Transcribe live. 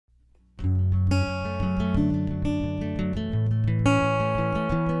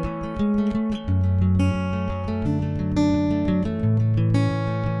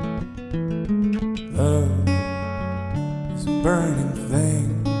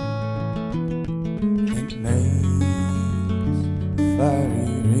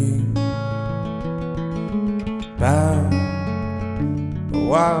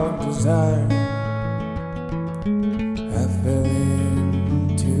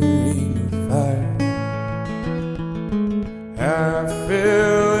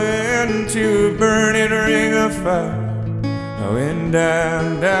into a burning ring of fire. I went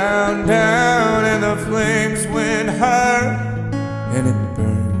down, down, down, and the flames went higher. And it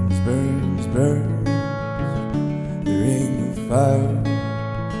burns, burns, burns, the ring of fire,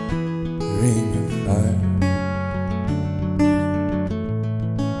 the ring of fire.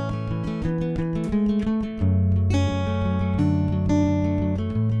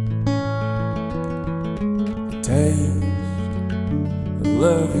 The taste of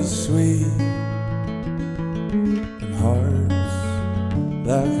love is sweet, and hearts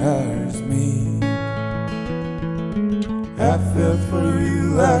like ours meet. I fell for you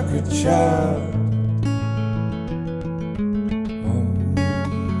like a child on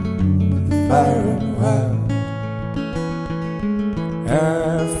the fire and wild. I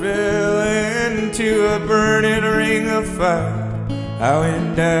fell into a burning ring of fire. I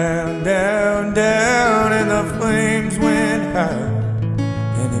went down, down, down, and the flames went high.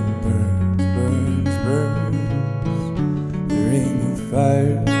 And it burns, burns, burns, the ring of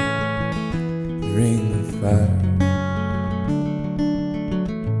fire, the ring of fire.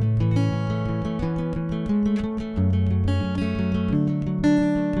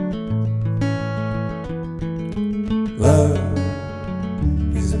 Love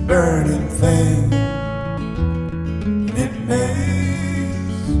is a burning thing, and it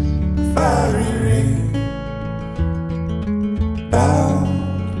makes a fiery ring, bound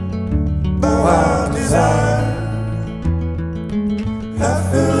by wild desire. I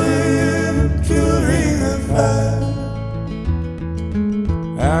fell into a ring of fire.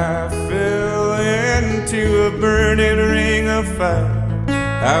 I fell into a burning ring of fire.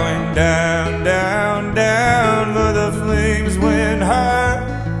 I went down, down, down, but the flames went high.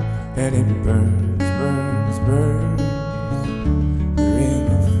 And it burns, burns, burns, the ring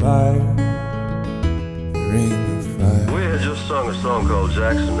of fire, the ring of fire. We had just sung a song called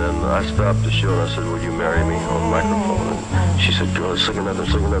Jackson, and I stopped the show and I said, "Will you marry me?" on the microphone. And she said, "Girl, sing another,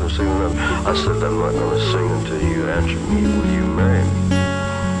 sing another, sing another." I said, "I'm not going to sing until you answer me. Will you marry me?"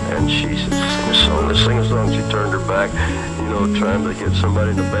 And she said, "Sing a song." Let's sing a song. She turned her back, trying to get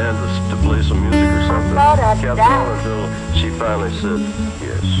somebody in the band to play some music or something. Kept on until she finally said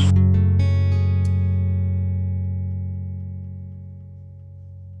yes.